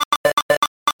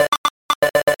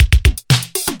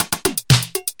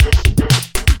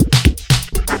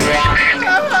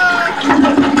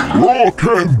Rock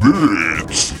and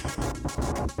Beats.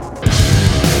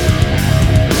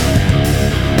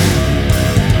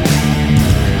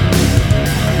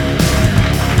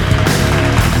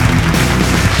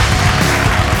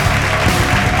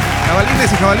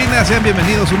 Jabalines y jabalinas, sean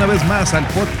bienvenidos una vez más al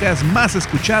podcast más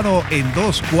escuchado en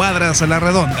 2 cuadras a la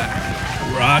redonda,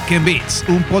 Rock and Beats,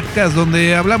 un podcast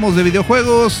donde hablamos de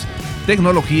videojuegos,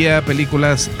 tecnología,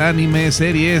 películas, anime,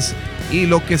 series y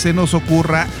lo que se nos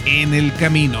ocurra en el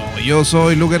camino. Yo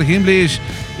soy Luger Himmlish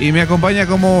y me acompaña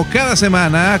como cada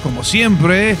semana, como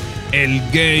siempre, el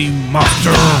Game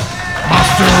Master,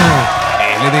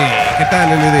 LD. ¿Qué tal,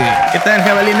 LD? ¿Qué tal,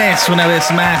 jabalines? Una vez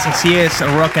más, así es,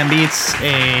 Rock and Beats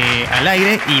al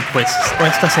aire. Y pues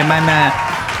esta semana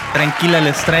tranquila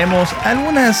les traemos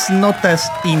algunas notas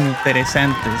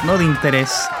interesantes, ¿no? De interés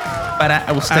para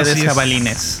ustedes,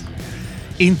 jabalines.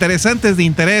 Interesantes de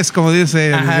interés, como dice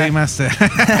el Game Master.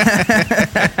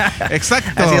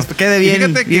 Exacto. Así es, quede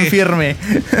bien, bien firme.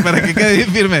 Para que quede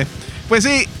bien firme. Pues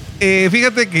sí.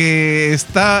 Fíjate que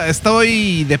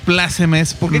estoy de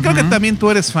plácemes, porque creo que también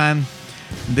tú eres fan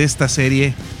de esta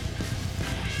serie.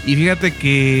 Y fíjate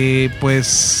que,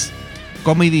 pues,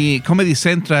 Comedy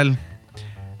Central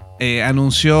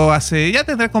anunció ya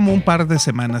tendrá como un par de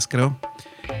semanas, creo.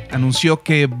 Anunció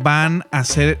que van a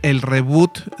hacer el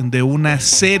reboot de una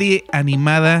serie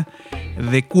animada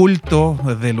de culto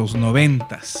de los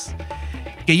 90s.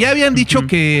 Que ya habían dicho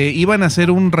que iban a hacer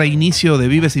un reinicio de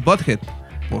Beavis y Butthead.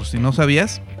 Por si no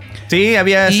sabías. Sí,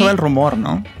 estaba el rumor,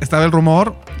 ¿no? Estaba el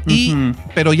rumor.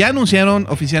 Pero ya anunciaron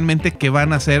oficialmente que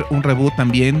van a hacer un reboot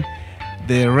también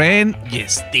de Ren y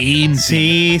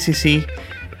Stimpy. Sí.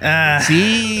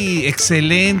 Sí,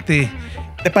 excelente.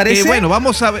 ¿Te parece? Bueno,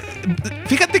 vamos a ver.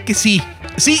 Fíjate que sí.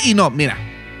 Sí y no. Mira,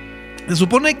 se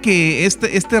supone que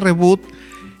este reboot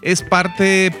es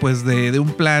parte, pues, de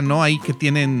un plan, ¿no? Ahí que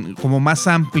tienen como más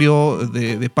amplio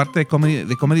de parte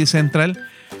de Comedy Central.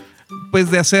 Pues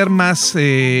de hacer más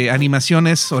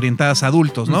animaciones orientadas a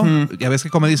adultos, ¿no? Ya ves que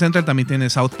Comedy Central también tiene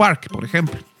South Park, por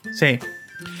ejemplo. Sí.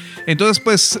 Entonces,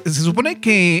 pues, se supone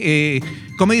que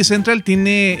Comedy Central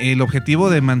tiene el objetivo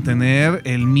de mantener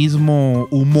el mismo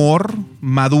humor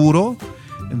maduro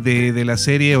de la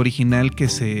serie original que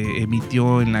se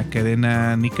emitió en la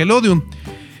cadena Nickelodeon.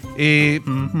 Que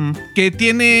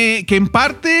en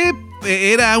parte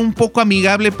era un poco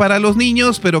amigable para los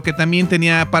niños, pero que también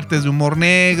tenía partes de humor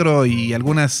negro y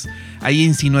algunas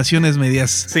insinuaciones medias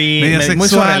sexuales. Muy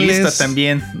surrealista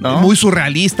también, ¿no? Muy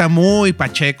surrealista, muy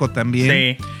pacheco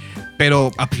también. Sí.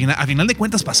 Pero a final de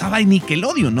cuentas pasaba en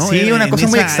Nickelodeon, ¿no? Sí, una cosa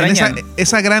muy extraña.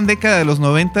 Esa gran década de los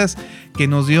 90s que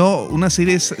nos dio unas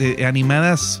series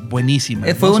animadas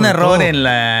buenísimas. Fue un error en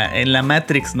la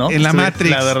Matrix, ¿no? En la Matrix.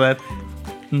 La verdad.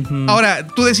 Ahora,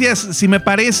 tú decías, si me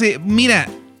parece, mira,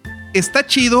 está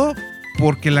chido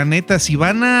porque la neta, si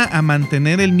van a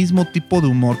mantener el mismo tipo de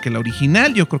humor que la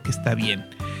original, yo creo que está bien.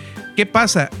 ¿Qué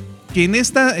pasa? Que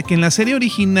en la serie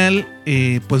original,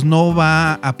 pues no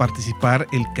va a participar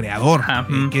el creador,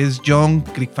 que es John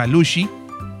Kricfalusi,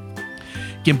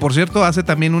 quien por cierto hace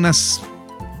también unas,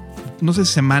 no sé,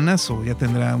 semanas o ya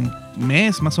tendrá un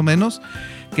mes más o menos,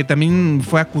 que también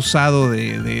fue acusado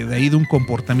de un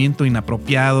comportamiento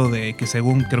inapropiado, de que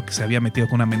según creo que se había metido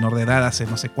con una menor de edad hace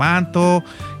no sé cuánto,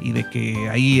 y de que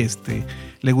ahí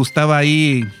le gustaba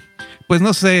ahí, pues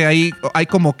no sé, ahí hay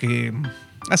como que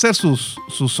hacer sus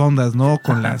ondas, ¿no?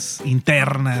 Con las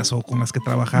internas o con las que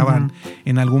trabajaban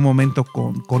en algún momento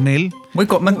con él. Muy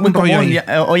común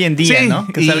hoy en día, sí, ¿no?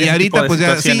 Que y ahorita pues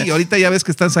ya, sí, ahorita ya ves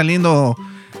que están saliendo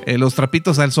los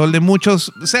trapitos al sol de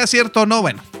muchos, sea cierto o no,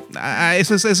 bueno,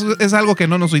 eso es algo que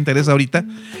no nos interesa ahorita.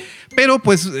 Pero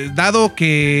pues dado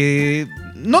que,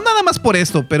 no nada más por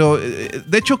esto, pero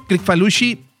de hecho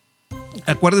Kricfalusi,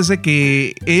 acuérdese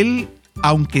que él,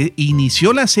 aunque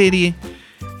inició la serie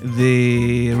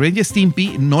de Ren y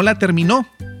Stimpy, no la terminó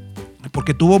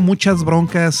porque tuvo muchas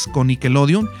broncas con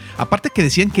Nickelodeon. Aparte que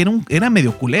decían que era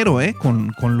medio culero,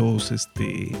 con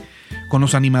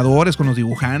los animadores, con los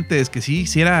dibujantes, que sí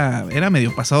era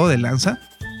medio pasado de lanza.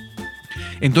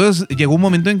 Entonces llegó un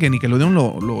momento en que Nickelodeon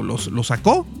lo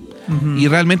sacó. Y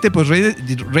realmente pues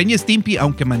Ren y Stimpy,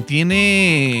 aunque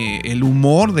mantiene el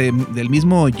humor del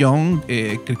mismo John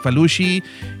Kricfalusi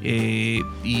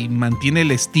y mantiene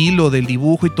el estilo del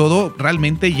dibujo y todo,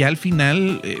 realmente ya al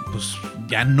final pues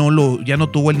ya no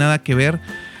tuvo nada que ver,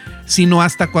 sino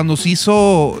hasta cuando se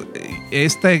hizo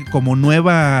esta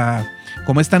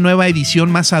nueva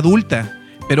edición más adulta,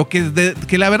 pero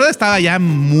que la verdad estaba ya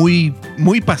muy,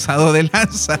 muy pasado de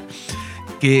lanza.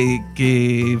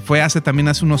 que fue hace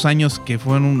unos años, que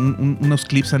fueron unos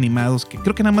clips animados, que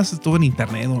creo que nada más estuvo en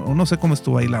internet, o no sé cómo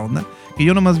estuvo ahí la onda, que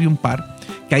yo nomás vi un par,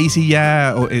 que ahí sí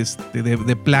ya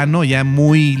de plano, ya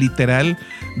muy literal,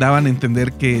 daban a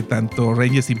entender que tanto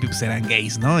Ren y Stimpy pues eran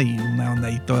gays, ¿no? Y una onda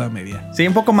ahí toda media. Sí,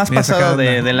 un poco más pasado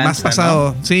de lanza, más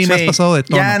pasado, ¿no? Sí, más pasado de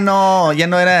tono. Ya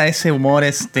no era ese humor,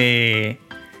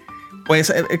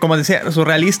 pues, como decía,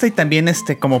 surrealista y también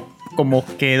como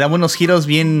que daba unos giros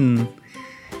bien...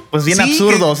 Pues bien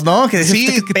absurdos, ¿no? Que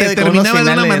te terminaba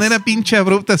de una manera pinche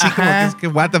abrupta, así como que es que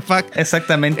what the fuck.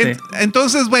 Exactamente.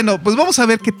 Entonces, bueno, pues vamos a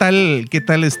ver qué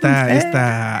tal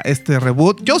está este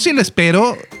reboot. Yo sí lo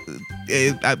espero.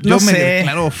 Yo me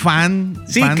declaro fan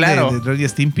de Ren y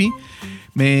Stimpy.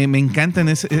 Me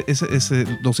encantan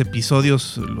los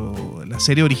episodios, la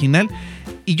serie original.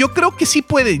 Y yo creo que sí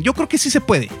pueden. Yo creo que sí se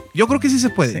puede.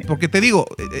 Sí. Porque te digo,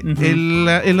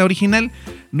 en la original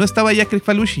no estaba ya Craig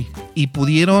Falushi. Y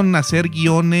pudieron hacer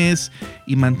guiones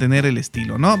y mantener el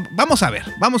estilo, ¿no? Vamos a ver.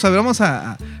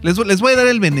 Les voy a dar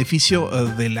el beneficio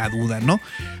de la duda, ¿no?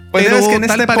 Pues pero es que en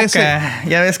esta época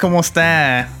ya ves cómo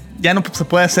está. Ya no se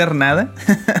puede hacer nada.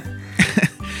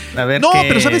 A ver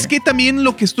pero ¿sabes qué? También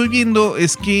lo que estoy viendo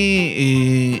es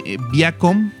que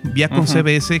Viacom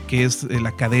CBS, que es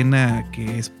la cadena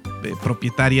que es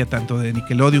propietaria tanto de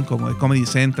Nickelodeon como de Comedy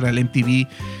Central, MTV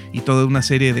y toda una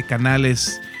serie de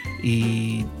canales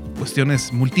y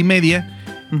cuestiones multimedia,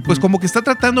 pues como que está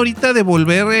tratando ahorita de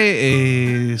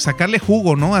volver sacarle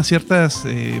jugo, ¿no? A ciertas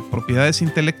propiedades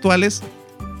intelectuales.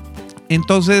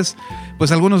 Entonces,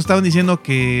 pues algunos estaban diciendo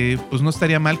que pues no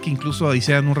estaría mal que incluso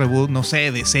hicieran un reboot, no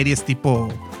sé, de series tipo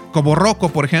como Rocco,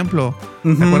 por ejemplo.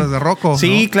 ¿Te acuerdas de Rocco?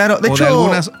 Sí, ¿no? claro. De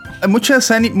hecho,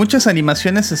 muchas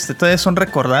animaciones todavía son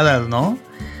recordadas, ¿no?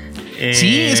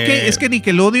 Sí, es que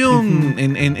Nickelodeon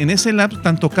en ese lapso,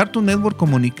 tanto Cartoon Network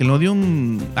como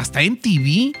Nickelodeon, hasta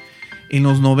MTV en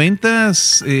los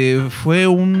 90s fue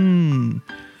un...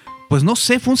 Pues no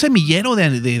sé, fue un semillero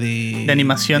de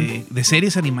animación. De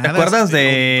series animadas. ¿Te acuerdas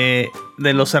de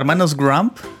los hermanos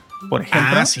Grump, por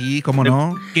ejemplo? Ah, sí, cómo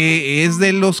no. Que es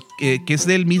que es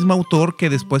del mismo autor que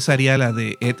después haría la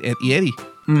de Ed y Eddie.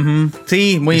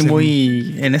 Sí,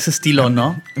 muy en ese estilo,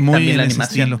 ¿no? Muy también en la ese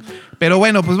animación. estilo. Pero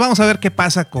bueno, pues vamos a ver qué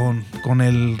pasa con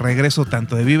el regreso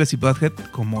tanto de Beavis y Butthead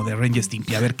como de Ren y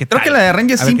Stimpy. A ver qué tal. Creo que la de Ren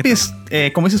y Stimpy es,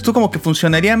 como dices tú, como que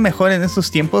funcionaría mejor en estos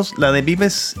tiempos. La de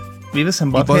Beavis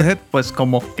and Butthead, pues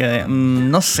como que,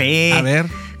 no sé. A ver.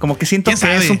 Como que siento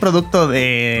que es un producto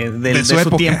de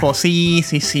su tiempo. Sí.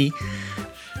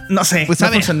 No sé, pues no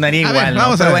funcionaría igual.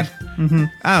 Vamos a ver.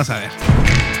 Vamos a ver.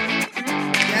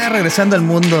 Ya regresando al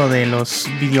mundo de los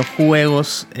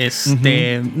videojuegos,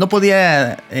 no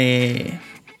podía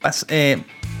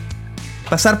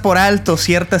pasar por alto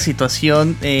cierta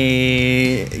situación.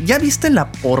 ¿Ya viste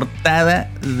la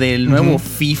portada del nuevo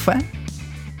FIFA?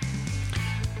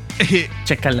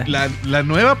 Chécala. La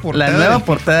nueva portada. La nueva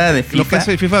portada de FIFA. ¿Lo que es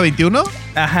el FIFA 21?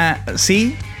 Ajá,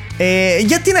 sí.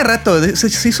 Ya tiene rato,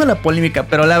 se hizo la polémica,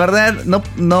 pero la verdad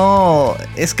no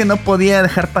es que no podía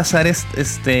dejar pasar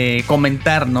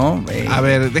comentar, ¿no? A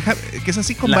ver, que es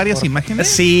así con varias imágenes.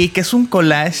 Sí, que es un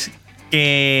collage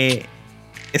que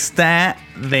está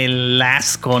del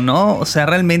asco, ¿no? O sea,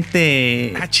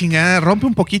 realmente... chingada, rompe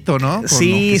un poquito, ¿no? Con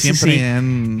sí, lo que sí.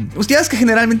 Han... Ustedes que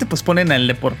generalmente pues ponen al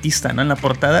deportista, ¿no? En la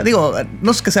portada. Digo,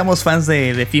 no es que seamos fans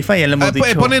de FIFA, ya lo hemos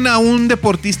dicho. Ponen a un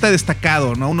deportista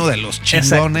destacado, ¿no? Uno de los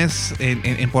chingones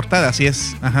en portada, así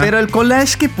es. Ajá. Pero el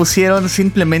collage que pusieron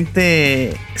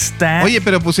simplemente está... Oye,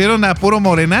 pero pusieron a puro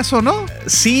morenazo, ¿no?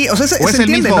 Sí, o sea, se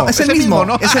entiende, mismo, ¿no? Es el mismo,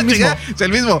 ¿no? Es el mismo. Es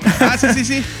el mismo.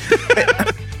 Sí.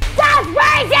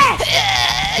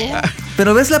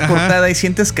 Pero ves la portada y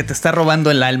sientes que te está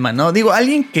robando el alma, ¿no? Digo,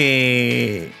 alguien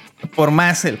que por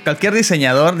más, cualquier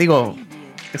diseñador,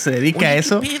 que se dedica a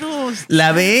eso,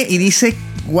 la ve y dice,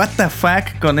 what the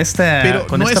fuck con esta, pero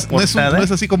con esta portada. ¿No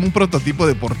es así como un prototipo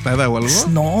de portada o algo?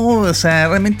 No, o sea,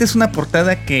 realmente es una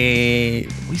portada que...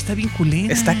 Uy, está bien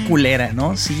culera. Está culera,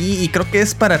 ¿no? Sí, y creo que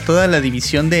es para toda la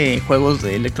división de juegos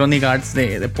de Electronic Arts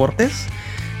de deportes.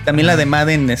 También la de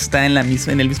Madden está en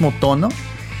el mismo tono.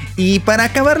 Y para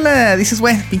acabarla, dices,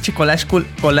 bueno, pinche collage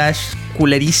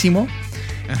culerísimo.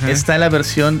 Ajá. Está la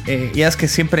versión, ya es que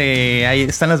siempre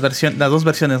están las dos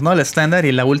versiones, ¿no? La estándar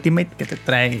y la Ultimate, que te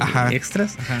trae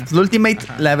extras. Ajá. La Ultimate,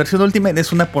 la versión Ultimate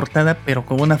es una portada, pero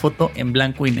con una foto en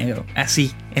blanco y negro,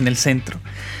 así, en el centro.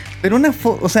 Pero una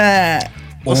foto, o sea,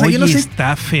 yo no sé.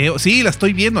 Está feo. Sí, la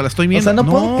estoy viendo. O sea, no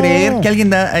puedo creer que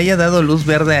alguien haya dado luz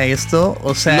verde a esto.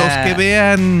 O sea,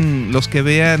 los que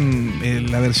vean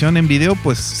la versión en video,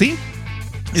 pues sí.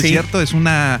 Es cierto, es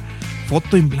una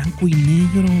foto en blanco y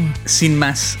negro. Sin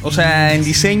más. O sea, en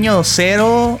diseño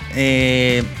cero.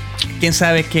 Quién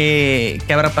sabe qué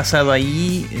habrá pasado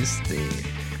ahí.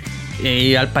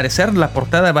 Al parecer la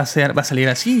portada va a salir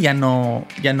así. Ya no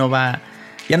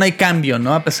hay cambio,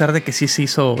 ¿no? A pesar de que sí se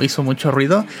hizo mucho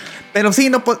ruido. Pero sí,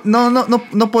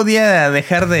 no podía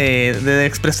dejar de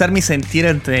expresar mi sentir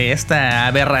ante esta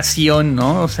aberración,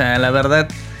 ¿no? O sea, la verdad,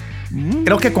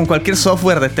 creo que con cualquier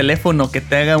software de teléfono que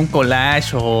te haga un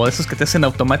collage o esos que te hacen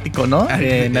automático, ¿no?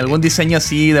 En algún diseño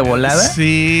así de volada.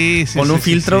 Sí, con un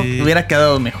filtro hubiera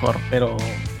quedado mejor, pero...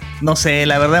 No sé,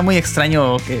 la verdad muy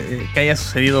extraño que haya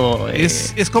sucedido.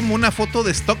 Es como una foto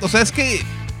de stock. O sea, es que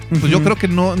pues yo creo que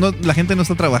no, la gente no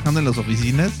está trabajando en las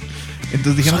oficinas.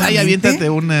 Entonces dijeron, ay, aviéntate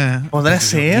una. ¿Podrá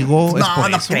ser? Digo,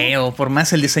 no creo. Por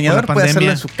más el diseñador puede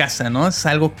hacerlo en su casa, ¿no? Es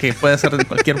algo que puede hacer de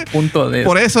cualquier punto de...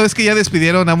 Por eso es que ya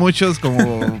despidieron a muchos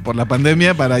como por la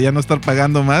pandemia para ya no estar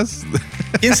pagando más.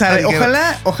 ¿Quién sabe?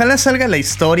 Ojalá salga la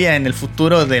historia en el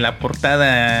futuro de la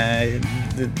portada de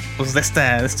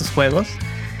estos juegos.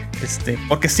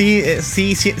 Porque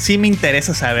sí me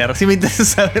interesa saber. Sí me interesa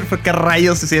saber por qué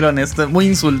rayos hicieron esto. Muy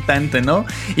insultante, ¿no?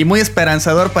 Y muy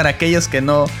esperanzador para aquellos que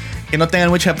no tengan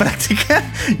mucha práctica.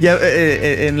 Ya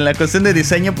en la cuestión de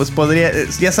diseño, pues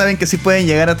ya saben que sí pueden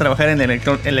llegar a trabajar en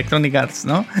Electronic Arts,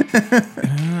 ¿no?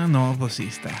 No, pues sí,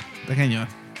 está cañón.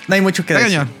 No hay mucho que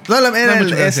decir.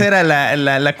 Esa era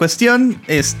la cuestión.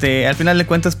 Al final de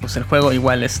cuentas, pues el juego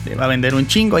igual va a vender un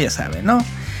chingo, ya saben, ¿no?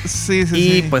 Sí.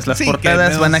 Y pues las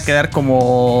portadas van a quedar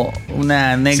como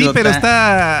una anécdota. Sí, pero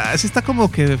está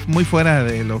como que muy fuera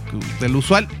del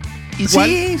usual.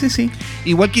 Igual, sí.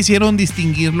 Igual quisieron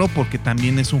distinguirlo porque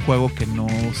también es un juego que no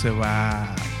se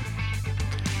va...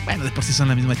 Bueno, de por sí son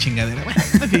la misma chingadera. Bueno,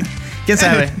 en fin. ¿Quién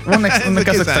sabe? Un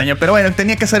caso extraño. Pero bueno,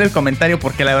 tenía que hacer el comentario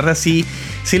porque la verdad sí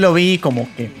lo vi como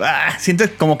que... siento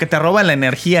como que te roba la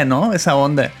energía, ¿no? Esa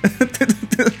onda.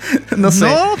 No sé.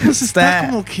 No, pues está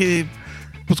como que...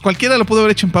 Pues cualquiera lo pudo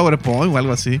haber hecho en PowerPoint o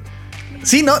algo así.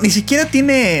 Sí, no, ni siquiera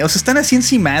tiene... O sea, están así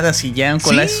encimadas y ya un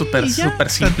collage súper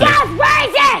simple.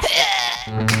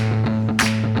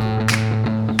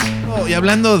 Y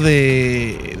hablando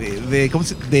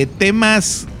de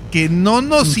temas que no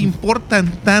nos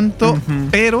importan tanto,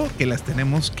 pero que las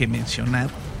tenemos que mencionar,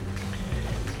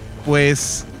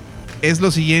 pues es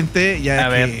lo siguiente, ya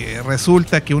que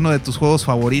resulta que uno de tus juegos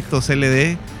favoritos,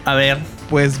 LD,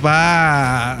 pues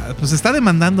está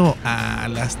demandando a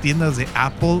las tiendas de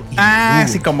Apple y Google.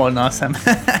 Sí, como no, Sam.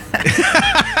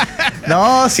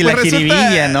 No, si pues la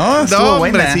jiribilla, ¿no? Estuvo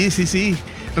buena. Sí.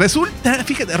 Resulta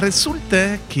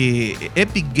que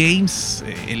Epic Games,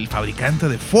 el fabricante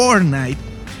de Fortnite,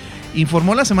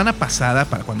 informó la semana pasada,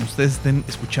 para cuando ustedes estén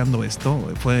escuchando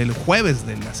esto, fue el jueves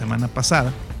de la semana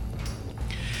pasada,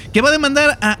 que va a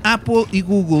demandar a Apple y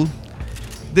Google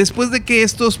después de que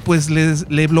estos pues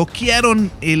le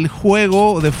bloquearon el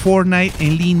juego de Fortnite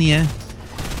en línea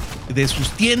de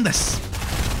sus tiendas.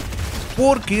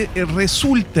 Porque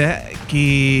resulta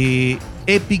que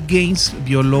Epic Games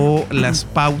violó las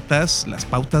pautas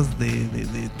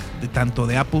de tanto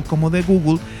de Apple como de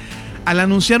Google al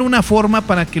anunciar una forma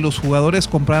para que los jugadores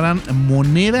compraran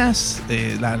monedas,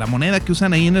 la moneda que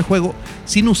usan ahí en el juego,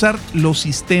 sin usar los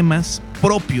sistemas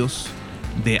propios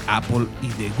de Apple y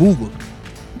de Google.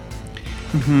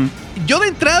 Yo de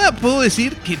entrada puedo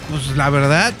decir que pues la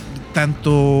verdad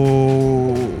tanto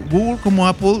Google como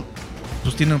Apple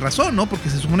pues tienen razón, ¿no? Porque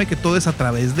se supone que todo es a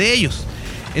través de ellos.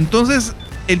 Entonces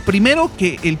el primero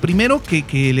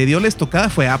que le dio la estocada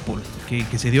fue Apple, que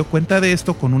se dio cuenta de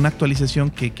esto con una actualización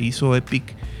que hizo Epic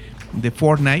de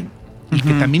Fortnite y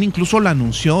que también incluso lo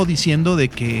anunció diciendo de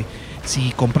que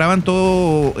si compraban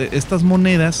todas estas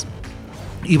monedas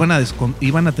iban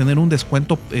a tener un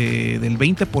descuento del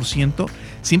 20%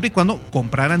 siempre y cuando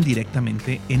compraran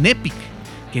directamente en Epic,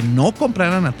 que no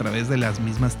compraran a través de las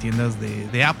mismas tiendas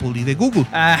de Apple y de Google.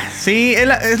 Sí,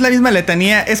 es la misma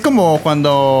letanía. Es como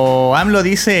cuando AMLO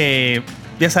dice,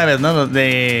 ya sabes, ¿no?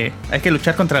 De hay que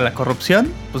luchar contra la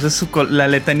corrupción. Pues la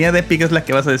letanía de Epic es la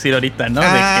que vas a decir ahorita, ¿no? De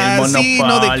que el monopolio. Sí,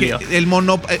 no, de que el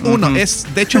monopolio. es,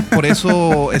 de hecho, por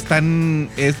eso están.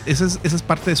 Esa es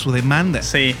parte de su demanda.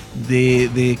 Sí.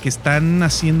 De que están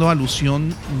haciendo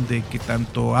alusión de que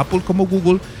tanto Apple como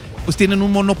Google pues tienen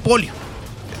un monopolio.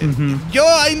 Yo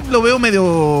ahí lo veo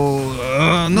medio...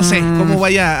 no sé cómo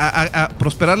vaya a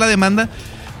prosperar la demanda,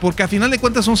 porque a final de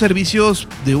cuentas son servicios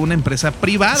de una empresa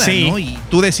privada, ¿no? Y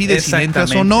tú decides si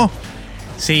entras o no.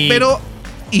 Sí. Pero,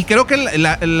 y creo que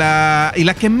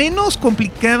la que menos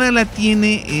complicada la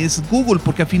tiene es Google,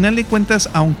 porque a final de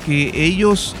cuentas, aunque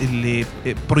ellos le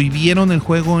prohibieron el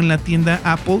juego en la tienda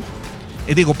Apple,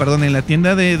 en la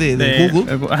tienda de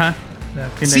Google,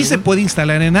 Sí se puede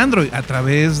instalar en Android a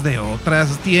través de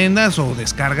otras tiendas o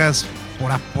descargas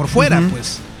por fuera,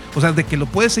 pues. O sea, de que lo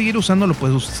puedes seguir usando, lo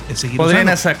puedes seguir Podrían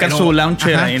usando. sacar su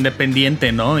launcher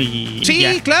independiente, ¿no? Sí,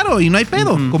 ya. claro, y no hay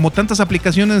pedo. Como tantas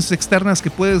aplicaciones externas que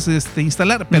puedes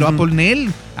instalar. Pero Apple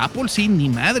sí, ni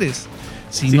madres.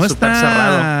 Si no está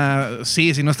cerrado.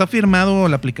 Sí, si no está firmado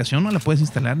la aplicación, no la puedes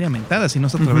instalar ni a mentada, si no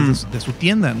está a través de su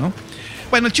tienda, ¿no?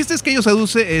 Bueno, el chiste es que ellos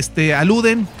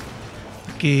aluden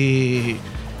que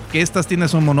estas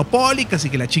tiendas son monopólicas y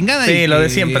que la chingada. Sí, y lo que de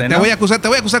siempre, ¿no? Te voy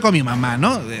a acusar con mi mamá,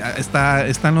 ¿no?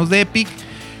 Están los de Epic.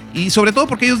 Y sobre todo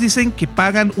porque ellos dicen que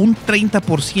pagan un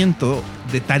 30%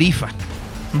 de tarifa.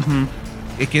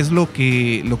 Que es lo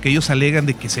que ellos alegan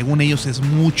de que según ellos es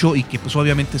mucho y que pues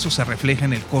obviamente eso se refleja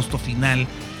en el costo final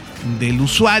del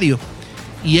usuario.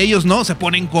 Y ellos no, se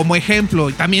ponen como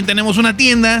ejemplo. Y también tenemos una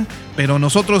tienda, pero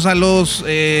nosotros a los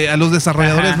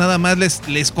desarrolladores nada más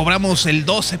les cobramos el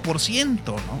 12%,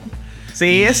 ¿no?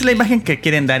 Sí, es la imagen que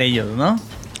quieren dar ellos, ¿no?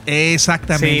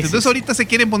 Exactamente. Entonces ahorita se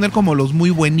quieren poner como los muy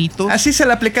buenitos. Así se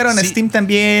le aplicaron a Steam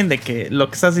también, de que lo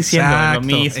que estás diciendo es lo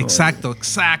mismo.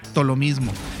 Exacto, lo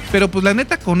mismo. Pero pues la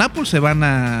neta con Apple se van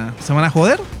a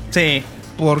joder. Sí.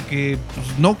 Porque pues,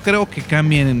 no creo que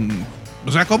cambien.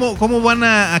 O sea, ¿cómo van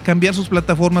a cambiar sus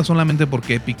plataformas solamente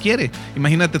porque Epic quiere?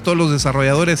 Imagínate todos los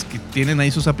desarrolladores que tienen ahí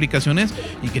sus aplicaciones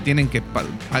y que tienen que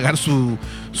pagar su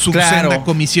senda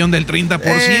comisión del 30%.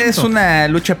 Es una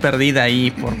lucha perdida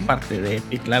ahí por parte de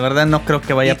Epic. La verdad no creo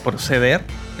que vaya a proceder.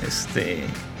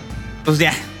 Pues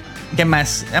ya, ¿qué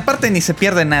más? Aparte ni se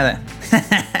pierde nada.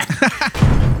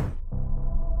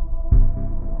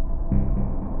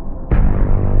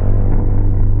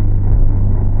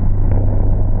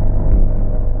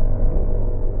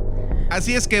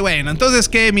 Así es que bueno, entonces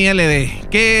 ¿qué, mi LD?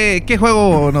 ¿Qué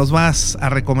juego nos vas a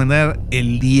recomendar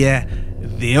el día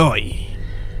de hoy?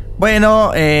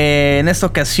 Bueno, en esta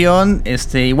ocasión,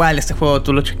 igual este juego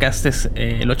tú lo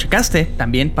checaste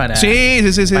también para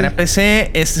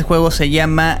PC. Este juego se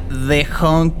llama The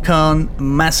Hong Kong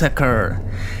Massacre,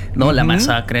 ¿no? La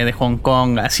masacre de Hong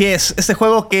Kong. Así es, este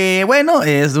juego que, bueno,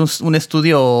 es de un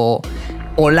estudio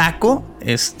polaco,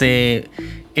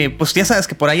 pues ya sabes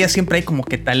que por allá siempre hay como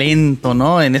que talento,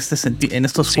 ¿no? En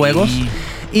estos juegos.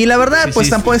 Y la verdad, pues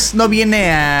tampoco no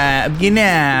viene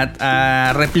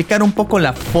a replicar un poco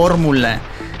la fórmula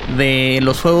de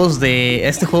los juegos de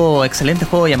este excelente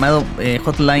juego llamado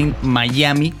Hotline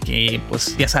Miami, que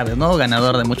pues ya sabes, ¿no?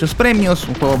 Ganador de muchos premios,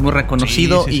 un juego muy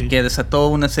reconocido y que desató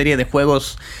una serie de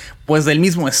juegos pues del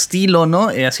mismo estilo, ¿no?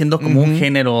 Haciendo como un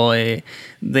género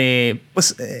de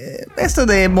pues esto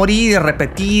de morir y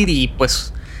repetir y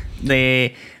pues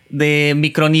de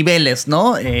microniveles,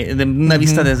 ¿no? De una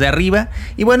vista desde arriba.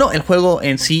 Y bueno, el juego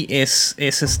en sí es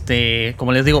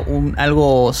como les digo,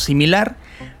 algo similar.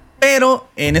 Pero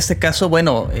en este caso,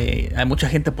 bueno, a mucha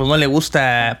gente pues no le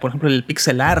gusta, por ejemplo, el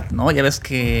pixel art, ¿no? Ya ves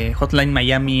que Hotline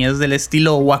Miami es del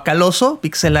estilo guacaloso,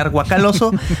 pixel art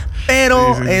guacaloso,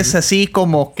 pero es así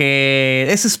como que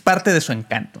ese es parte de su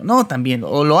encanto, ¿no? También,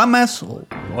 o lo amas o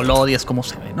lo odias como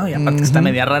se ve, ¿no? Y aparte está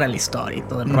media rara la historia y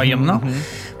todo el rollo, ¿no?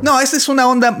 No, esta es una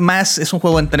onda más, es un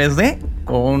juego en 3D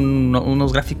con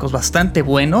unos gráficos bastante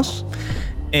buenos.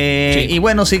 Y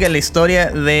bueno, sigue la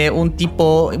historia de un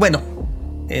tipo, bueno,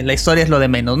 la historia es lo de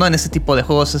menos, ¿no? En este tipo de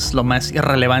juegos es lo más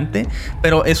irrelevante,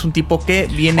 pero es un tipo que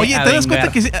viene a ¿te das cuenta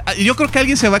que yo creo que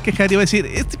alguien se va a quejar y va a decir,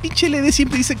 este pinche LD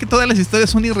siempre dice que todas las historias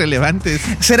son irrelevantes?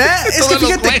 ¿Será? Es que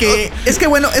fíjate que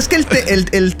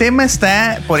el tema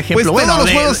está, por ejemplo, pues todos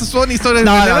los juegos son historias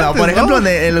relevantes, no, por ejemplo,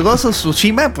 el Ghost of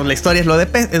Tsushima, pues la historia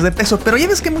es de peso, pero ya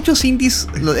ves que muchos indies,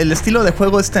 el estilo de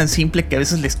juego es tan simple que a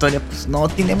veces la historia pues no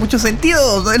tiene mucho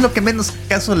sentido, no es lo que menos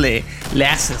caso le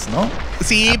haces, ¿no?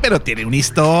 Sí, pero tiene una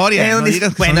historia. No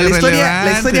digas que bueno,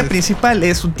 la historia principal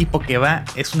es un tipo que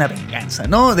es una venganza,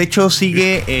 ¿no? De hecho,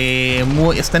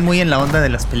 están muy en la onda de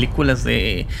las películas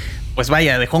de, pues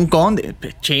vaya, de Hong Kong,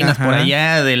 de chinas por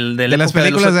allá, de las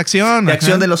películas de acción. De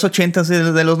acción de los 80s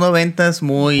y de los 90s,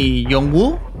 muy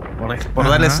Jong-woo. Por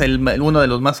darles uno de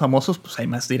los más famosos, pues hay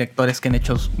más directores que han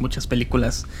hecho muchas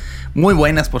películas muy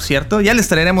buenas, por cierto. Ya les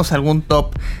traeremos algún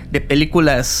top de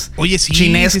películas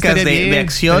chinescas de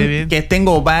acción, que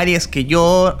tengo varias que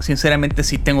yo sinceramente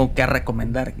sí tengo que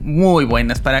recomendar, muy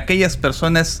buenas. Para aquellas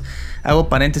personas, hago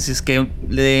paréntesis, que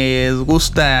les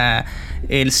gusta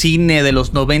el cine de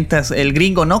los 90s, el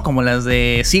gringo, ¿no? Como las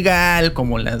de Seagal,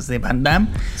 como las de Van Damme.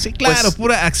 Sí, claro, pues,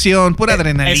 pura acción, pura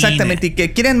adrenalina. Exactamente, y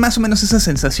que quieren más o menos esa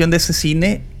sensación de ese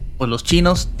cine, pues los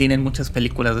chinos tienen muchas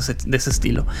películas de ese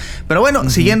estilo. Pero bueno,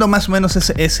 siguiendo más o menos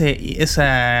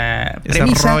esa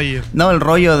premisa, rollo. ¿no? El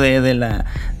rollo de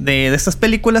estas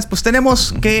películas, pues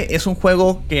tenemos que es un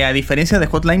juego que, a diferencia de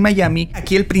Hotline Miami,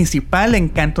 aquí el principal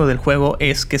encanto del juego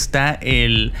es que está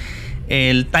el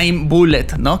time bullet,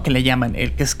 ¿no? Que le llaman,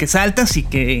 el que es que saltas y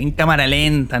que en cámara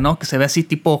lenta, ¿no? Que se ve así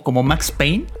tipo como Max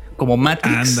Payne, como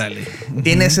Matrix. Ándale.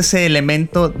 Tienes ese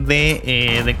elemento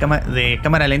de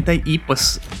cámara lenta y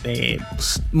pues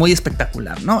muy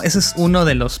espectacular, ¿no? Ese es uno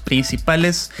de los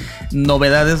principales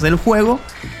novedades del juego.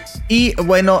 Y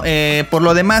bueno, por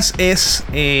lo demás es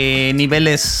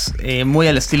niveles muy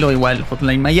al estilo igual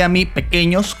Hotline Miami,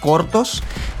 pequeños, cortos,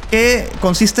 que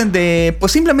consisten de,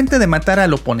 pues simplemente de matar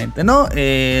al oponente, ¿no?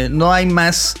 No hay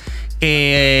más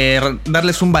que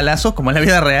darles un balazo, como en la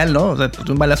vida real, ¿no? O sea,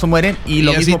 un balazo mueren y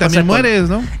lo mismo también pasa mueres,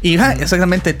 ¿no? Y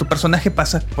exactamente, tu personaje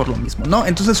pasa por lo mismo, ¿no?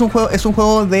 Entonces es un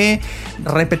juego de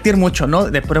repetir mucho, ¿no?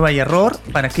 De prueba y error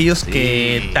para aquellos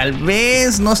que tal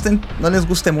vez no les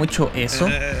guste mucho eso.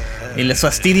 Y les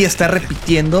fastidia estar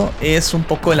repitiendo. Es un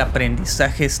poco el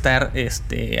aprendizaje, estar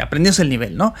aprendiéndose el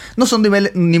nivel, ¿no? No son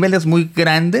niveles muy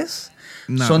grandes.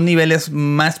 No. Son niveles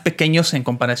más pequeños en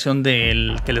comparación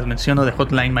del que les menciono de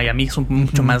Hotline Miami. Son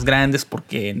mucho más grandes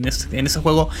porque en ese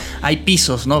juego hay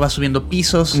pisos, ¿no? Vas subiendo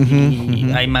pisos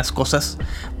y hay más cosas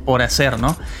por hacer,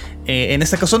 ¿no? En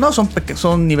este caso no,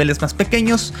 son niveles más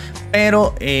pequeños,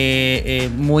 pero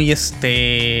muy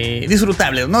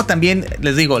disfrutables, ¿no? También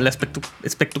les digo, la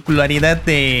espectacularidad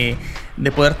de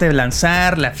poderte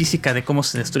lanzar, la física de cómo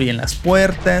se destruyen las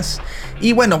puertas.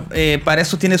 Y bueno, para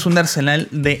eso tienes un arsenal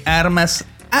de armas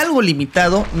algo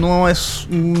limitado, no es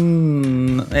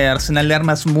un arsenal de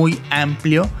armas muy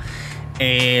amplio.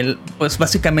 Pues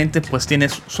básicamente pues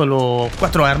tienes solo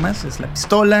 4 armas, es la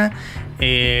pistola,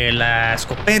 la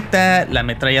escopeta, la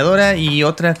ametralladora y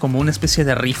otra como una especie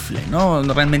de rifle, ¿no?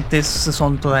 Realmente esas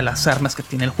son todas las armas que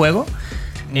tiene el juego.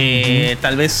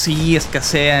 Tal vez sí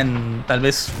escasean, tal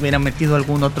vez hubieran metido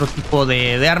algún otro tipo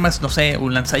de armas, no sé,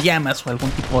 un lanzallamas o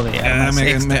algún tipo de armas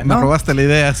extra, ¿no? Me robaste la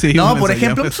idea, sí. No, por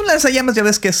ejemplo, pues un lanzallamas ya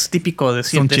ves que es típico de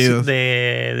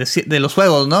los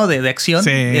juegos, ¿no? De acción,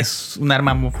 sí. Es un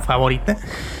arma muy favorita.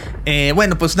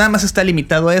 Bueno, pues nada más está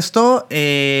limitado a esto.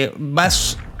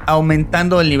 Vas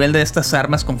aumentando el nivel de estas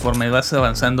armas conforme vas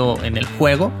avanzando en el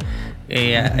juego.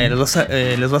 Les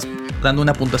vas dando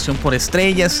una puntuación por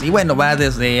estrellas. Y bueno, va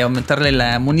desde aumentarle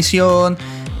la munición,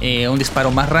 un disparo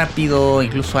más rápido,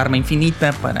 incluso arma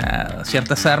infinita para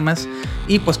ciertas armas.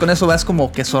 Y pues con eso vas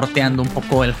como que sorteando un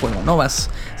poco el juego, ¿no?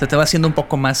 Se te va haciendo un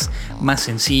poco más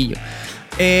sencillo.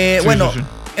 Bueno. Sí.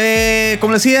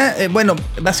 Como decía, bueno,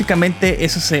 básicamente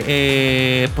eso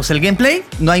es pues el gameplay.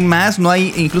 No hay más,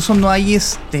 incluso no hay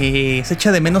se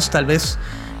echa de menos tal vez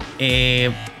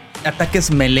ataques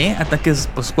melee, ataques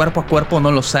pues cuerpo a cuerpo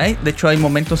no los hay. De hecho hay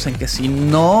momentos en que si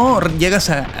no llegas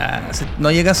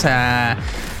a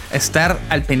estar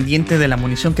al pendiente de la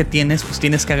munición que tienes, pues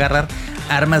tienes que agarrar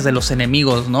armas de los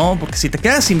enemigos, ¿no? Porque si te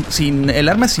quedas sin el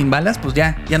arma sin balas, pues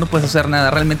ya no puedes hacer nada,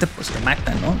 realmente pues te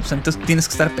matan, ¿no? O sea, entonces tienes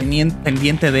que estar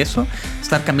pendiente de eso,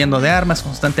 estar cambiando de armas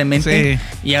constantemente, sí.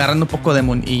 Y agarrando un poco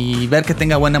y ver que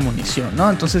tenga buena munición, ¿no?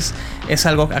 Entonces es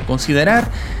algo a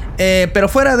considerar. Pero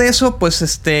fuera de eso, pues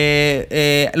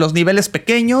los niveles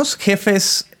pequeños,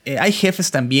 jefes, hay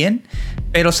jefes también,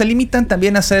 pero se limitan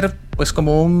también a ser pues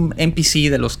como un NPC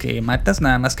de los que matas,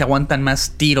 nada más que aguantan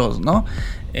más tiros, ¿no?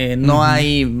 No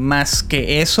hay más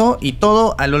que eso, y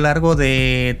todo a lo largo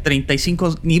de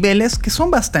 35 niveles, que son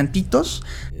bastantitos,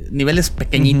 niveles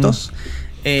pequeñitos.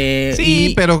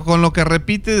 Sí, pero con lo que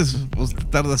repites, pues te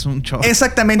tardas un chorro.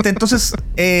 Exactamente, entonces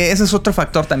ese es otro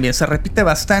factor también. Se repite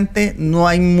bastante, no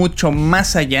hay mucho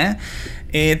más allá.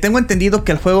 Tengo entendido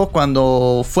que el juego,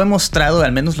 cuando fue mostrado,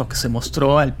 al menos lo que se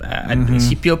mostró al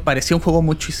principio, parecía un juego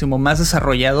muchísimo más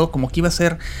desarrollado, como que iba a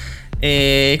ser,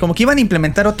 como que iban a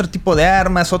implementar otro tipo de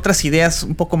armas, otras ideas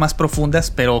un poco más profundas,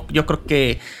 pero yo creo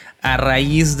que a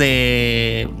raíz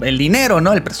de el dinero,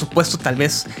 ¿no? El presupuesto tal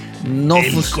vez no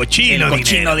el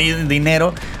cochino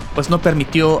dinero, pues no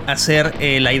permitió hacer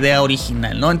la idea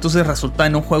original, ¿no? Entonces resultó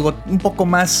en un juego un poco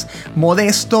más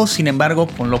modesto, sin embargo,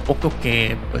 con lo poco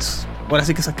que, pues, ahora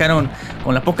sí que sacaron,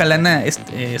 con la poca lana,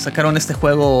 sacaron este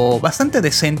juego bastante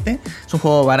decente. Es un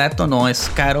juego barato, no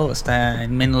es caro, está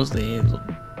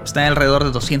alrededor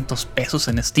de $200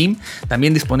 en Steam.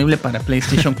 También disponible para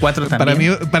PlayStation 4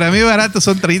 también. Para mí barato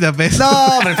son $30. No,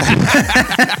 hombre.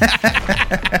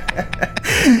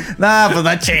 No, pues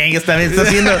no chingues, también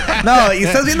estás viendo. No, y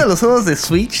estás viendo los juegos de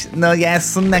Switch. No, ya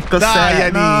es una cosa.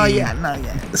 Ya.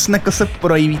 Es una cosa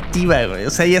prohibitiva, güey. O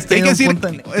sea, ya está Hay en que un decir,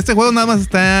 punto. este juego nada más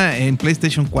está en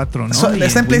PlayStation 4, ¿no?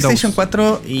 Está en PlayStation Windows.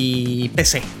 4 y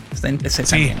PC. Está en PC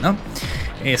también, ¿no?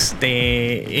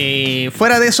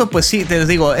 Fuera de eso, pues sí, te les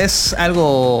digo, es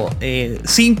algo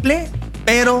simple,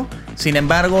 pero sin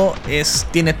embargo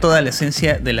tiene toda la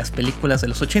esencia de las películas de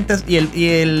los 80s y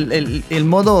el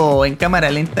modo en cámara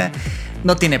lenta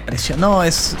no tiene precio, ¿no?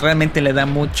 Realmente le da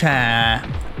mucha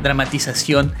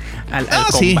dramatización al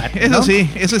combate, ¿no? Sí,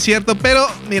 eso es cierto, pero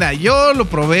mira, yo lo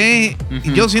probé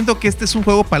y yo siento que este es un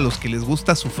juego para los que les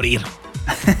gusta sufrir.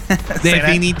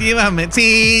 Definitivamente,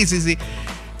 sí.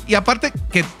 Y aparte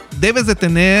que debes de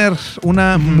tener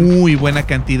una muy buena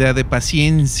cantidad de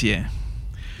paciencia.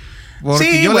 Porque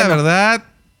Sí, yo bueno. la verdad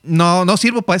no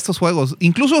sirvo para estos juegos.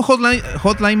 Incluso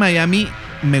Hotline Miami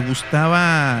me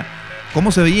gustaba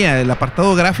cómo se veía el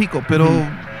apartado gráfico, pero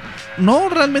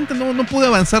realmente no pude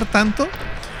avanzar tanto.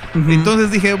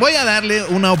 Entonces dije, voy a darle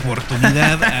una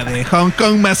oportunidad a The Hong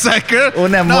Kong Massacre.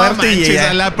 Una muerte y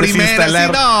ya a la primera, sí,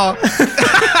 desinstalar. no.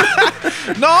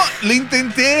 No, lo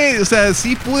intenté, o sea,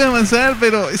 sí pude avanzar,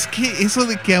 pero es que eso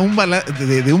de que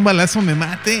de un balazo me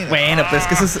mate. Bueno, pues es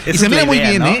que eso es Y se mira muy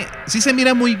bien, ¿no? ¿eh? Sí se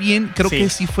mira muy bien, creo que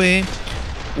sí fue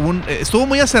estuvo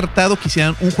muy acertado que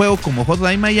hicieran un juego como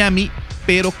Hotline Miami,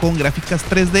 pero con gráficas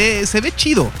 3D. Se ve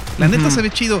chido, la neta se ve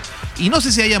chido. Y no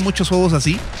sé si haya muchos juegos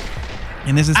así,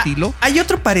 en ese estilo. Hay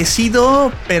otro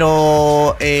parecido,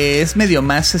 pero es medio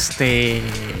más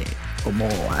como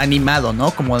animado, ¿no?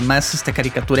 Como más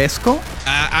caricaturesco.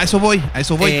 A eso voy.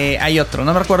 Hay otro,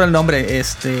 no me recuerdo el nombre.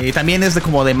 También es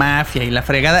como de mafia y la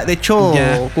fregada. De hecho,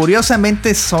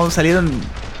 curiosamente salieron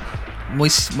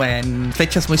en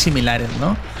fechas muy similares,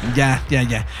 ¿no? Ya.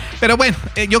 Pero bueno,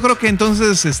 yo creo que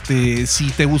entonces, si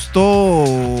te gustó,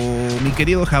 mi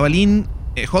querido Jabalín,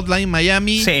 Hotline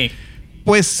Miami, sí,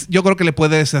 pues yo creo que le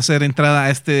puedes hacer entrada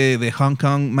a de Hong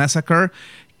Kong Massacre,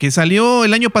 que salió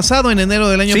el año pasado, en enero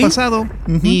del año pasado.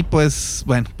 Y pues,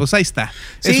 bueno, pues ahí está.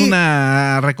 Sí. Es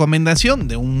una recomendación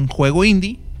de un juego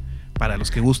indie para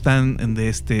los que gustan de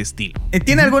este estilo.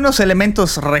 Tiene algunos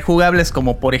elementos rejugables,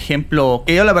 como por ejemplo,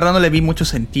 que yo la verdad no le vi mucho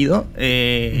sentido.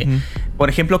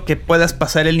 Por ejemplo, que puedas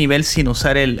pasar el nivel sin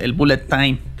usar el bullet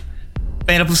time.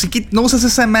 Pero pues si no usas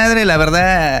esa madre, la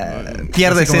verdad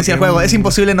pierde esencia el juego. Es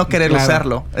imposible no querer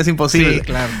usarlo. Es imposible. Sí,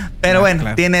 claro. Pero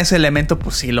tiene ese elemento,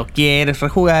 pues si lo quieres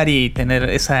rejugar y tener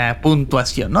esa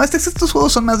puntuación, ¿no? Estos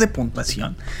juegos son más de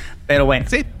puntuación. Pero bueno.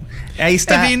 Sí. Ahí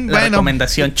está la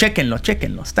recomendación. Chéquenlo.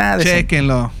 Está decente.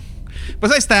 Chéquenlo.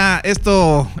 Pues ahí está.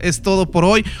 Esto es todo por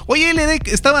hoy. Oye, LD,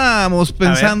 estábamos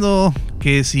pensando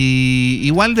que si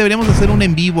igual deberíamos hacer un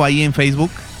en vivo ahí en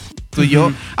Facebook, tú y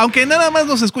yo. Aunque nada más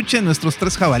nos escuchen nuestros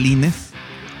 3 jabalines.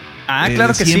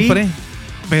 Claro que siempre. sí.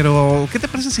 Pero, ¿qué te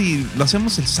parece si lo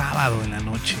hacemos el sábado en la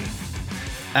noche?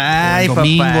 Ay, o el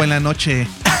domingo papá. en la noche.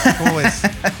 ¿Cómo ves?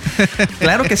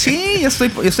 Claro que sí, yo estoy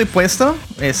puesto.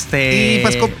 Y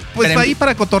pues ahí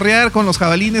para cotorrear con los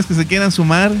jabalines que se quieran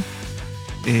sumar.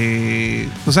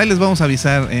 Pues ahí les vamos a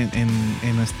avisar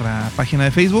en nuestra página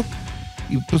de Facebook.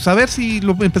 Y pues a ver si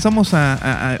lo empezamos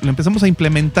a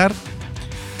implementar.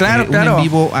 Claro. En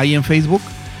vivo ahí en Facebook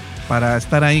para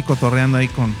estar ahí cotorreando ahí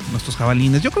con nuestros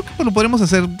jabalines. Yo creo que lo podremos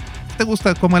hacer. ¿Te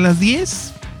gusta? ¿Como a las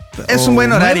 10? Es un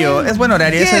buen horario. 10, ¿no?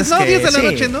 10 de la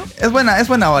noche, ¿no? Es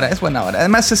buena hora.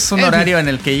 Además es un horario en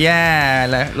el que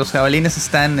ya los jabalines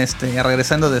están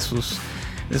regresando de sus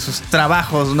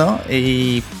trabajos, ¿no?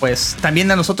 Y pues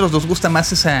también a nosotros nos gusta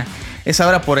más esa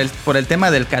hora por el tema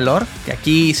del calor, que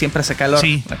aquí siempre hace calor.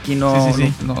 Sí. Aquí no,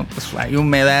 pues hay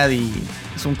humedad y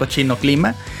es un cochino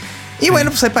clima. Y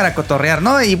bueno, pues hay para cotorrear,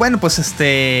 ¿no? Y bueno, pues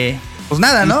pues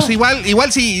nada, ¿no? Pues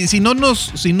igual si no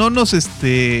nos es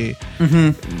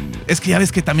que ya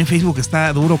ves que también Facebook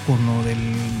está duro con lo del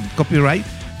copyright.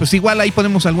 Pues igual ahí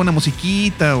ponemos alguna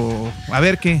musiquita o a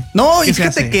ver qué. No, ¿qué y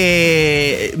fíjate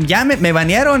que ya me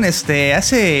banearon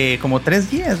hace como 3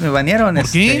 días. Me banearon.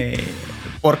 ¿Por qué?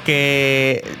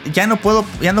 Porque ya no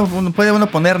puede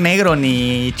uno poner negro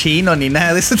ni chino ni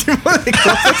nada de ese tipo de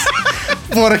cosas.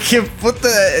 Porque puta,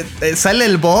 sale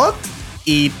el bot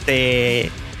y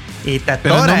te atora.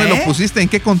 Pero no me lo pusiste, ¿en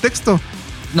qué contexto?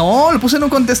 No, lo puse en un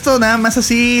contexto nada más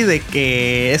así de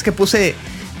que es que puse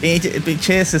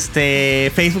pinches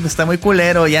Facebook está muy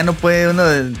culero, ya no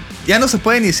se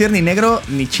puede ni decir ni negro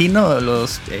ni chino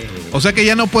o sea que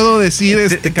ya no puedo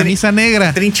decir camisa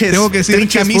negra. Tengo que decir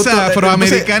camisa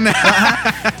afroamericana.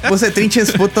 Puse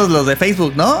trinches putos los de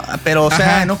Facebook, ¿no? Pero o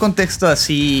sea, en un contexto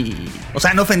así, o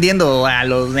sea, no ofendiendo a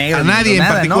los negros a nadie en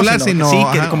particular, ¿no? Sino sí,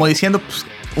 que como diciendo, pues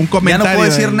Un comentario. Ya no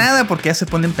puedo decir nada porque ya se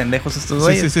ponen pendejos estos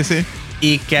güeyes. Sí.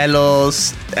 Y que a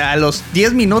los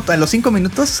 10 minutos, a los 5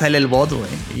 minutos sale el bot, güey.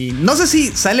 Y no sé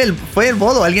si fue el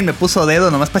bot o alguien me puso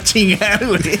dedo nomás para chingar,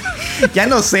 güey. Ya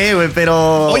no sé, güey,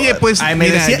 pero... Oye, pues,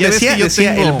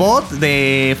 decía el bot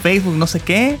de Facebook no sé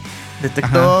qué,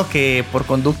 detectó que por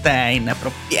conducta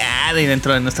inapropiada y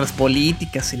dentro de nuestras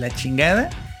políticas y la chingada.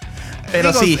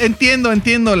 Pero sí.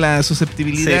 Entiendo la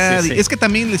susceptibilidad. Sí. Es que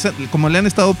también, como le han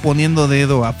estado poniendo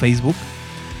dedo a Facebook,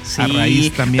 sí, a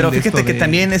raíz también pero de fíjate esto que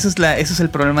también ese es el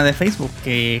problema de Facebook,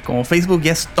 que como Facebook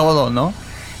ya es todo, ¿no?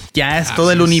 Ya es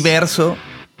todo el universo.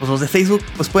 Pues los de Facebook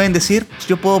pues pueden decir, pues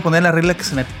yo puedo poner la regla que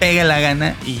se me pegue la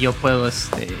gana y yo puedo,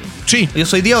 sí, yo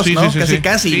soy Dios, sí, ¿no? Sí,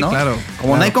 casi, ¿no? Claro,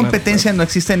 como no hay competencia, no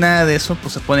existe nada de eso,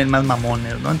 pues se ponen más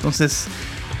mamones, ¿no? Entonces...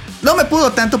 No me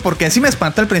pudo tanto porque así me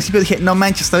espantó al principio. Dije, no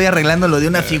manches, estoy arreglando lo de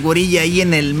una figurilla ahí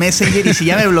en el Messenger. Y si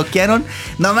ya me bloquearon,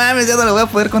 no mames, ya no le voy a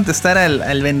poder contestar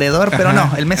al vendedor. Pero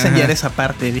no, el Messenger es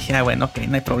aparte. Dije, bueno, ok,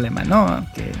 no hay problema, ¿no?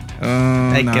 Que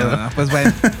ahí quedó. No, pues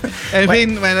bueno. En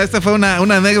fin, bueno, esta fue una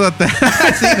anécdota.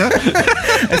 Sí, ¿no?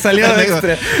 Salió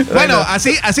extra. Bueno,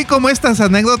 así como estas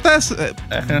anécdotas,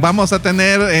 vamos a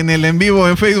tener en el en vivo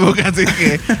en Facebook. Así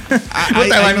que.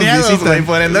 Puta, baneados, güey,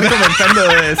 por andar comentando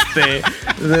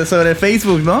sobre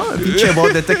Facebook, ¿no? Pinche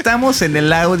bot, detectamos en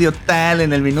el audio tal,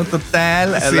 en el minuto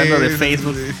tal, hablando de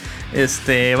Facebook.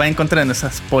 Va en contra de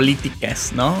nuestras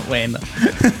políticas, ¿no? Bueno.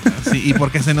 Sí, y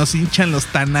porque se nos hinchan los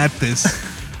tanates.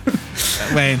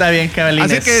 Bueno. Está bien, cabalines.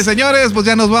 Así que, señores, pues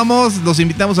ya nos vamos. Los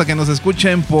invitamos a que nos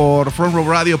escuchen por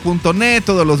frontrowradio.net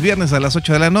todos los viernes a las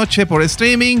 8 de la noche por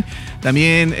streaming.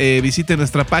 También visiten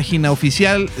nuestra página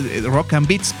oficial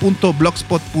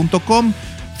rockandbeats.blogspot.com,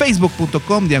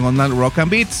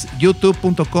 facebook.com/rockandbeats,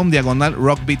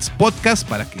 youtube.com/rockbeatspodcast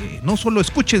para que no solo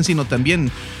escuchen, sino también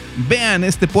vean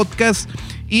este podcast.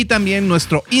 Y también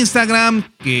nuestro Instagram,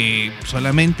 que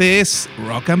solamente es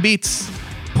Rock and Beats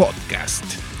Podcast.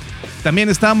 También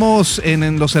estamos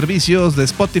en los servicios de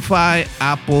Spotify,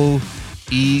 Apple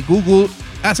y Google.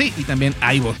 Ah, sí, y también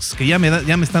iVoox, que ya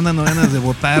me están dando ganas de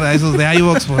votar a esos de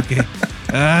iVoox porque...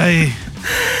 Ay...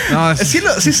 No, ¿Sí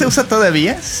se usa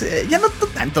todavía? Ya no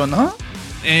tanto, ¿no?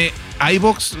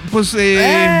 iVoox, pues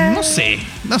no sé.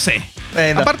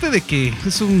 Bueno. Aparte de que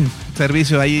es un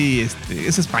servicio ahí,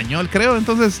 es español, creo,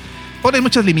 entonces pone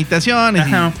muchas limitaciones.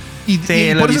 Y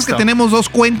por eso es que tenemos dos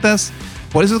cuentas.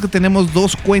 Por eso es que tenemos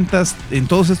dos cuentas en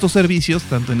todos estos servicios,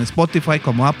 tanto en Spotify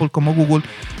como Apple como Google,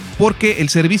 porque el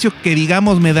servicio que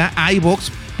digamos me da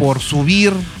iVoox por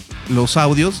subir los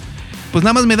audios, pues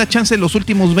nada más me da chance los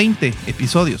últimos 20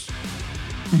 episodios.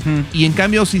 Y en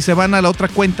cambio, si se van a la otra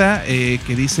cuenta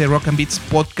que dice Rock and Beats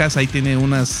Podcast, ahí tiene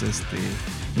unas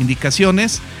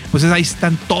indicaciones, pues ahí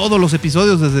están todos los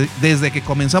episodios desde que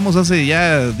comenzamos hace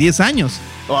ya 10 años.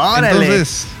 ¡Órale!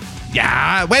 Entonces,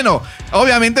 ya, bueno,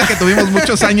 obviamente que tuvimos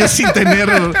muchos años sin tener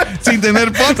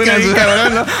podcast. Sí,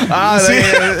 cabrón, ¿no? Sí,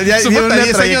 ya llevo una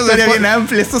 10 años de bien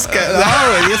amplia. Estos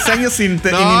 10 años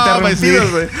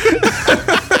ininterrumpidos, güey.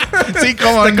 Sí,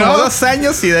 como 2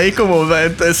 años y de ahí como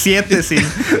 7 sin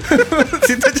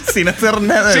hacer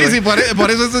nada. Sí, por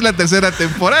eso esta es la tercera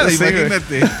temporada, sí,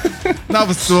 imagínate. Güey. No,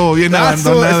 pues estuvo bien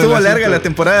abandonado. Estuvo larga la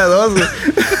temporada 2, güey.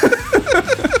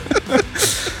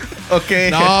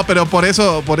 Okay. No, pero por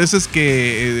eso es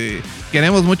que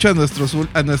queremos mucho a nuestros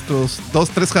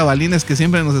 2-3 jabalines que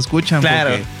siempre nos escuchan.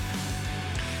 Claro. Porque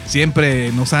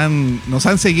siempre nos han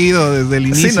seguido desde el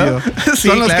inicio. Sí, ¿no? Sí,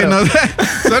 son claro.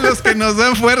 los que nos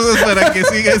dan fuerzas para que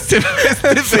siga este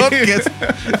podcast.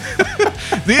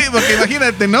 Sí, porque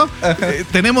imagínate, ¿no?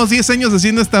 Tenemos 10 años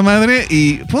haciendo esta madre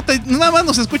y puta, nada más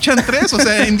nos escuchan 3, o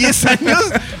sea, en 10 años,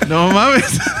 no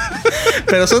mames.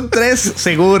 Pero son 3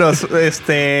 seguros,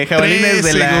 jabalines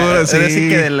de seguros, sí. Así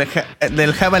que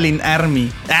del Javelin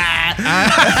Army.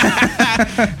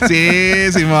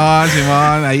 Sí, Simón,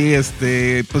 ahí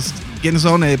pues ¿quiénes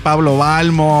son? Pablo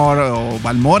Balmore o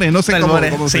Balmore, no sé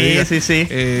cómo se diga. Sí.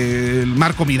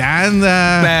 Marco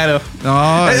Miranda. Claro.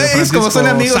 No, ellos como son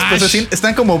amigos, pues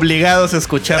están como obligados a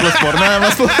escucharlos por nada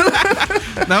más.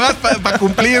 Nada más para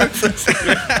cumplir.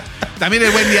 También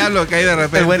el buen diablo que hay de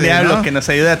repente. El buen diablo, ¿no? Que nos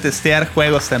ayuda a testear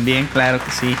juegos también, claro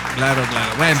que sí. Claro.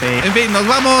 Bueno, En fin, nos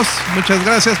vamos. Muchas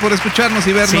gracias por escucharnos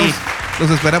y vernos. Sí. Los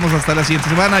esperamos hasta la siguiente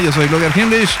semana. Yo soy Logan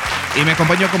Himlish y me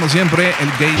acompañó como siempre el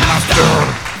Game Master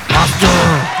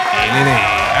LD.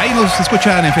 Ahí nos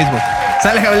escuchan en Facebook.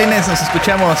 Sale, jabalines, nos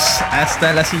escuchamos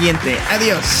hasta la siguiente.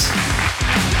 Adiós.